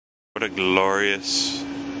What a glorious,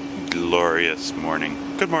 glorious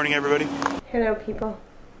morning. Good morning, everybody. Hello, people.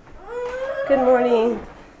 Good morning.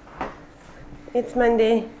 It's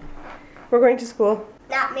Monday. We're going to school.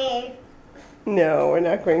 Not me. No, we're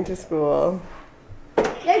not going to school.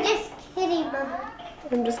 You're just kidding, Mama.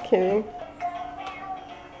 I'm just kidding.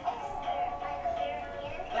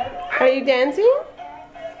 Are you dancing?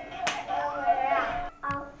 All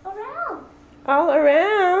around. All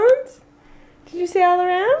around? Did you say all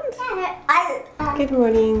around? Yeah, Good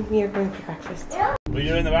morning. We are going for breakfast. What are you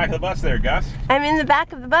doing in the back of the bus there, Gus? I'm in the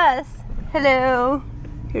back of the bus. Hello.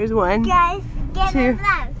 Here's one. Guys, get Two. in the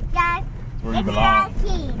bus. Guys, Where you it's belong.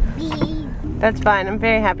 lucky. That's fine. I'm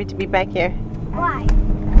very happy to be back here. Why?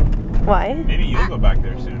 Why? Maybe you'll go back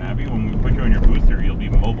there soon, Abby. When we put you in your booster, you'll be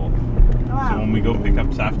mobile. So when we go pick up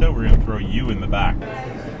Safta, we're going to throw you in the back.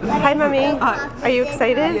 Hi, Mommy. Are you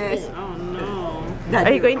excited? Yes, oh no.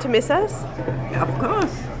 Are you going to miss us? Of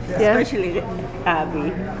course. Yeah. Especially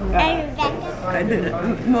Abby. And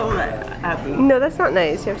Rebecca. More like Abby. No, that's not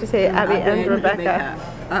nice. You have to say Abby and Rebecca.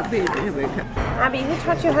 Abby and Rebecca. Abby, who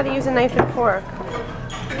taught you how to use a knife and fork?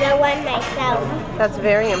 No one myself. That's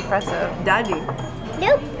very impressive. Daddy.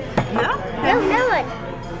 Nope. No? No one.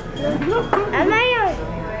 On my own.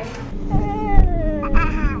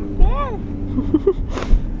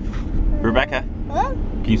 Rebecca,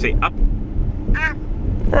 can you say up?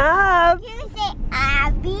 Up. You say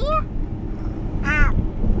Abby. Up.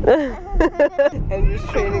 I'm just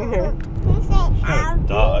training her. You say Abby.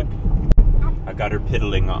 Dog. I got her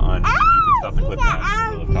piddling on. You can stop the clip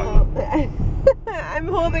now. We'll talk about- I'm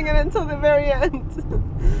holding it until the very end.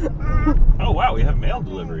 Oh wow, we have mail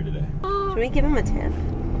delivery today. Should we give him a tip?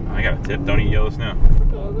 I got a tip. Don't eat yellow snow.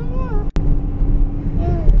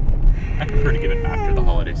 I prefer to give it after the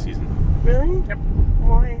holiday season. Really? Yep.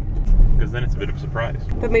 Why? Because then it's a bit of a surprise.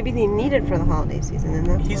 But maybe they need it for the holiday season, and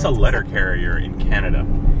that's He's why a it's letter carrier in Canada.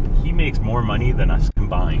 He makes more money than us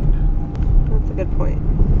combined. That's a good point.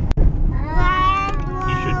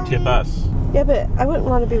 He should tip us. Yeah, but I wouldn't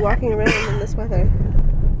want to be walking around in this weather.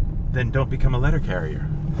 Then don't become a letter carrier.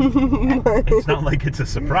 It's not like it's a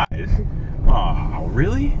surprise. Oh,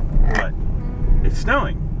 really? What? It's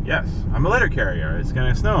snowing. Yes, I'm a letter carrier. It's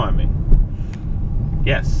gonna snow on me.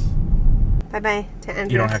 Yes. Bye-bye to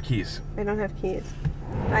Andrew. You don't have keys. I don't have keys.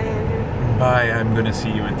 Bye, Andrew. Bye, I'm gonna see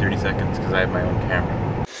you in 30 seconds because I have my own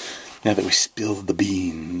camera. Now that we spilled the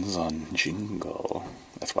beans on Jingle,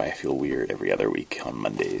 that's why I feel weird every other week on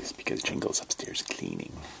Mondays, because Jingle's upstairs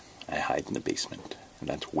cleaning. I hide in the basement, and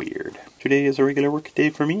that's weird. Today is a regular work day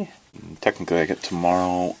for me. Technically I get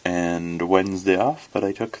tomorrow and Wednesday off, but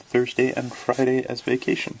I took Thursday and Friday as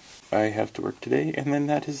vacation. I have to work today, and then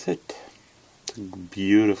that is it. It's a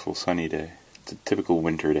beautiful sunny day. It's a typical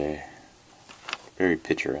winter day. Very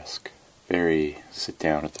picturesque. Very sit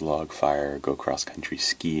down at the log fire, go cross-country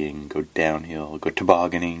skiing, go downhill, go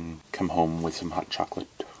tobogganing, come home with some hot chocolate.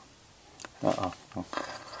 Uh-oh.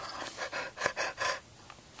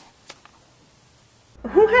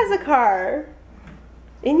 Who has a car?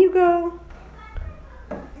 In you go.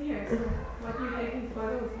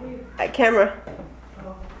 Camera.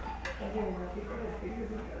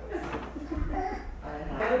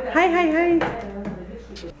 Hi.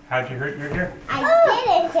 How'd you hurt your ear? I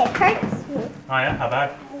didn't. It hurts me. Oh yeah? How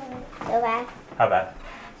bad? So bad. How bad?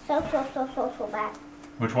 So bad.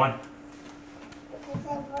 Which one? Because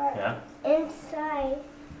I work Yeah? inside.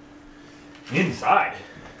 Inside?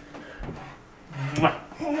 Mwah.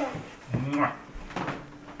 Mwah.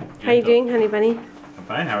 How you doing, honey bunny? I'm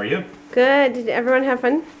fine, how are you? Good. Did everyone have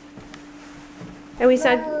fun? And we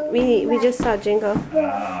just saw Jingle.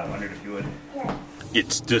 I wondered if you would.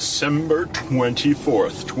 It's December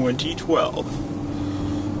 24th, 2012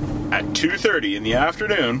 at 2:30 in the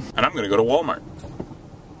afternoon, and I'm gonna go to Walmart.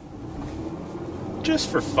 Just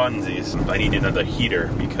for funsies. I need another heater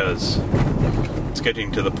because it's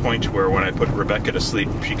getting to the point where when I put Rebecca to sleep,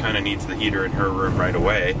 she kind of needs the heater in her room right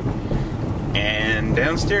away. And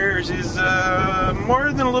downstairs is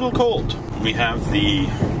more than a little cold. We have the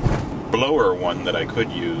blower one that I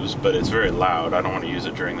could use, but it's very loud. I don't want to use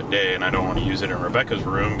it during the day, and I don't want to use it in Rebecca's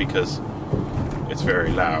room because it's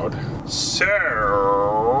very loud.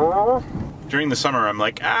 So during the summer I'm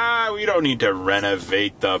like, we don't need to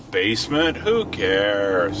renovate the basement, who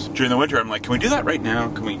cares? During the winter I'm like, can we do that right now?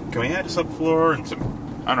 Can we add a subfloor and some,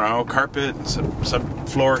 I don't know, carpet and some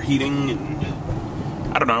subfloor heating and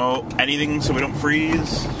I don't know, anything so we don't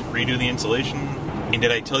freeze, redo the insulation. And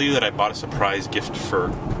did I tell you that I bought a surprise gift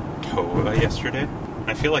for Tova yesterday?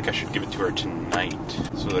 I feel like I should give it to her tonight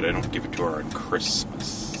so that I don't give it to her on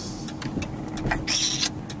Christmas.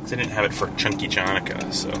 Because I didn't have it for Chunky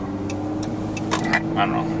Jonica, so. I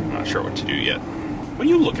don't know. I'm not sure what to do yet. What are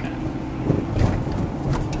you looking at?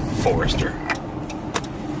 Forester?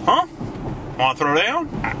 Huh? Want to throw down?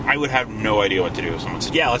 I would have no idea what to do if someone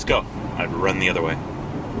said, yeah, let's go. I'd run the other way.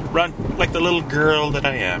 Run like the little girl that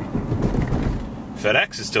I am.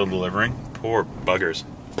 FedEx is still delivering. Poor buggers.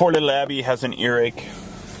 Poor little Abby has an earache.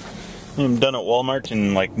 I'm done at Walmart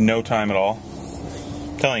in like no time at all.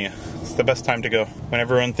 I'm telling you, it's the best time to go. When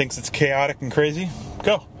everyone thinks it's chaotic and crazy,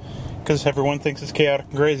 go. Because everyone thinks it's chaotic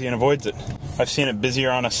and crazy and avoids it. I've seen it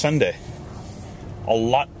busier on a Sunday. A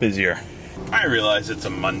lot busier. I realize it's a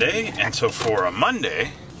Monday, and so for a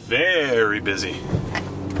Monday, very busy.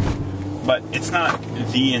 But it's not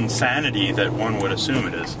the insanity that one would assume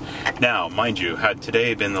it is. Now, mind you, had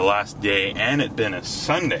today been the last day and it been a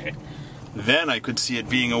Sunday, then I could see it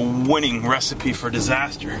being a winning recipe for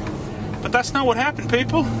disaster. But that's not what happened,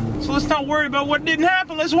 people. So let's not worry about what didn't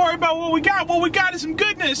happen. Let's worry about what we got. What we got is some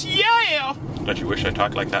goodness. Yeah! Don't you wish I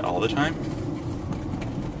talked like that all the time?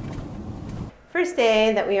 First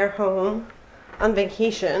day that we are home on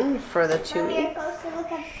vacation for the 2 weeks.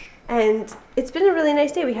 And it's been a really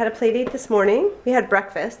nice day. We had a play date this morning. We had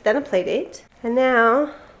breakfast, then a play date. And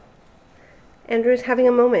now, Andrew's having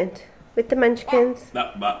a moment with the munchkins.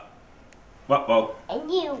 Whoa. And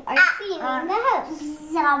you are cleaning the house.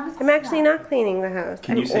 I'm actually not cleaning the house.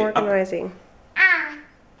 Can you I'm say organizing.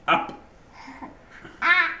 Up.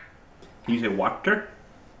 Can you say water?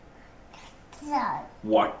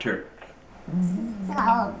 Water.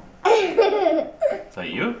 Is that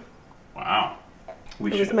you? Wow.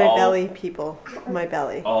 We It was should my all, belly, people. My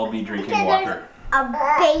belly. all be drinking Because water. there's a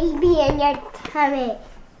baby in your tummy.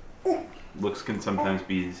 Looks can sometimes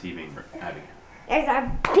be deceiving, Abby. There's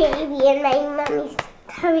a baby in my mommy's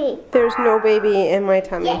tummy. There's no baby in my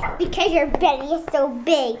tummy. Yes, because your belly is so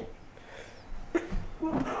big.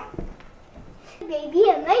 Baby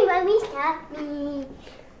in my mommy's tummy.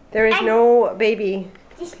 There is no baby,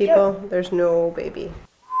 Just people. There's no baby.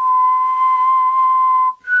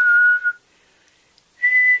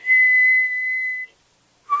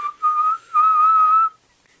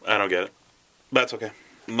 I don't get it. That's okay.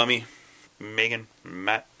 Mummy, Megan,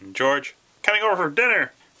 Matt, and George coming over for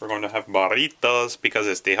dinner. We're going to have burritos because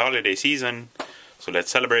it's the holiday season. So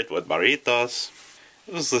let's celebrate with burritos.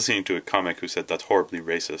 I was listening to a comic who said that's horribly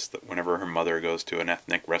racist, that whenever her mother goes to an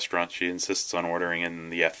ethnic restaurant, she insists on ordering in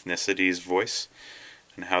the ethnicity's voice,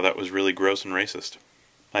 and how that was really gross and racist.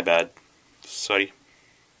 My bad. Sorry.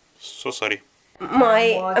 So sorry.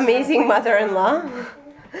 My amazing mother-in-law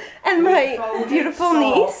and my beautiful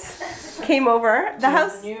niece came over. The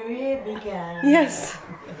house. Yes.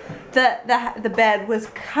 The bed was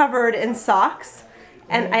covered in socks,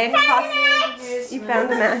 and I accosted. You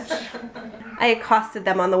found a match. I accosted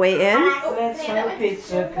them on the way in. Let's hope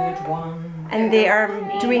it's a good one. And they are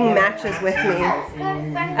doing matches with me.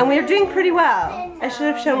 And we're doing pretty well. I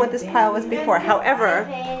should have shown what this pile was before. However,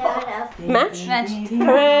 match?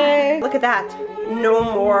 Hooray! Look at that. No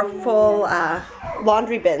more full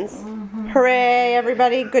laundry bins. Hooray,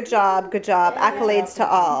 everybody. Good job, good job. Accolades to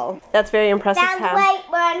all. That's very impressive. That's white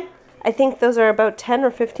one. I think those are about 10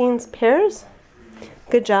 or 15 pairs.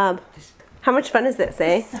 Good job. How much fun is this,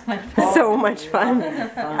 eh? So much fun.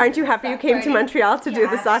 Aren't you happy you came to Montreal to do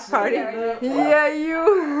the sock party? Yeah,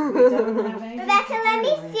 you. Rebecca, let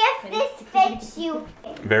me see if this fits you.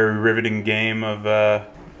 Very riveting game of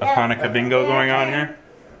Hanukkah bingo going on here.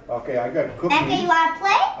 Okay, I got cookies. Becca, you want to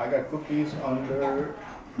play? I got cookies under.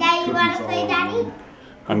 Daddy, you want to play, Daddy?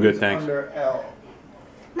 I'm good, thanks. Under L.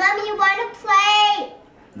 Mommy, you want to play?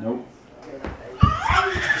 Nope.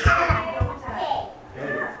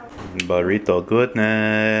 Burrito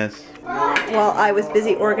goodness. While I was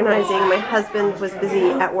busy organizing, my husband was busy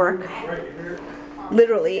at work.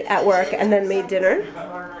 Literally at work, and then made dinner.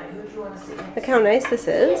 Look how nice this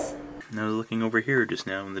is. I was looking over here just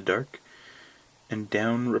now in the dark, and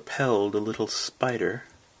down rappelled a little spider,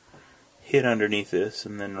 hid underneath this,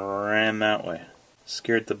 and then ran that way.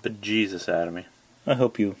 Scared the bejesus out of me. I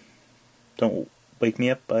hope you don't wake me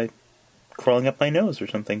up by crawling up my nose or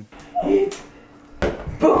something.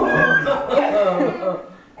 Boom.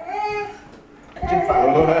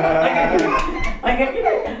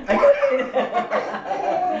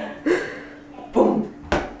 Boom.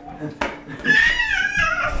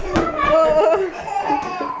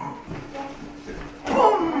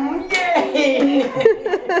 Yay.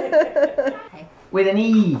 With an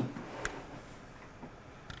E.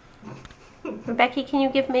 Becky, can you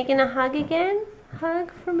give Megan a hug again?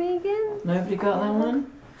 Hug for Megan? Nobody got that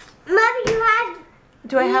one? Mommy, you have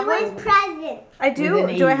Do I have E one? with present. I do. With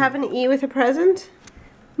an Do I E. have an E with a present?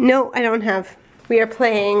 No, I don't have. We are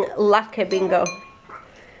playing Latka Bingo.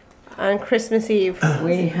 on Christmas Eve.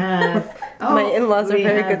 We have. My in-laws are we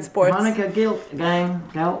very have good sports. Hanukkah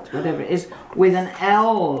Gelt, whatever it is, with an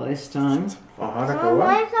L this time. Hanukkah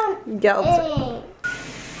what? Gelt.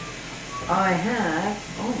 I have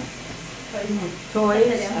toys.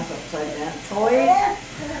 That's upside down. Toys.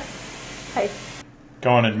 Hi. Go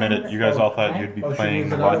on, admit it. You guys all thought you'd be playing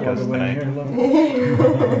the vodkas tonight.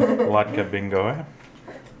 Vodka bingo, eh?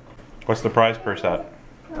 What's the prize purse at?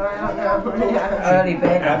 I don't know. Yeah. Early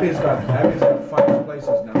bed. Abby's got finest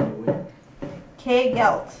places now. K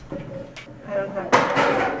Gelt. I don't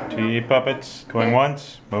have. Tea puppets. Going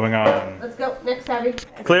once. Moving on. Let's go. Next, Abby.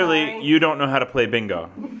 Clearly, you don't know how to play bingo.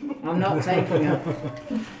 I'm not taking it.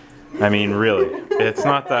 I mean, really. It's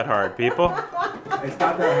not that hard, people. It's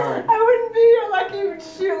not that hard. I wouldn't be here like you would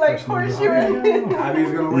shoot like horseshoe.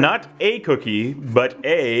 Abby's gonna win. Not a cookie, but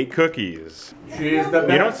a cookies. She is the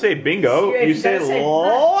best. You don't say bingo, If you you say don't say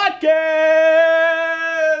latkes!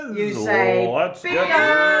 You say Let's get bingo!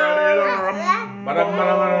 ready to rum.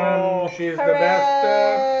 Ba-dum-ba-dum-ba-dum. She's the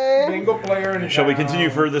best bingo player in Shall we town. continue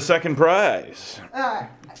for the second prize?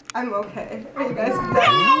 I'm okay. Are you guys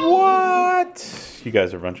What? You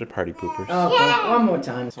guys are a bunch of party poopers. Oh, God, one more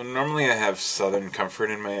time. So normally I have Southern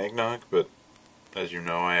Comfort in my eggnog, but as you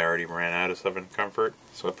know, I already ran out of Southern Comfort,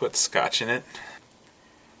 so I put Scotch in it.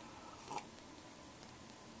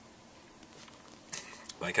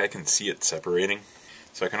 Like, I can see it separating,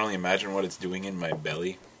 so I can only imagine what it's doing in my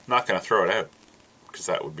belly. I'm not gonna throw it out, because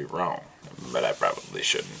that would be wrong, but I probably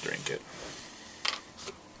shouldn't drink it.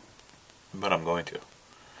 But I'm going to.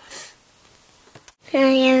 Hi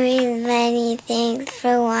everybody, thanks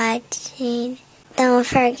for watching. Don't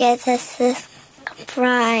forget to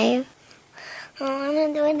subscribe. I want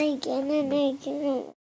to do it again and again.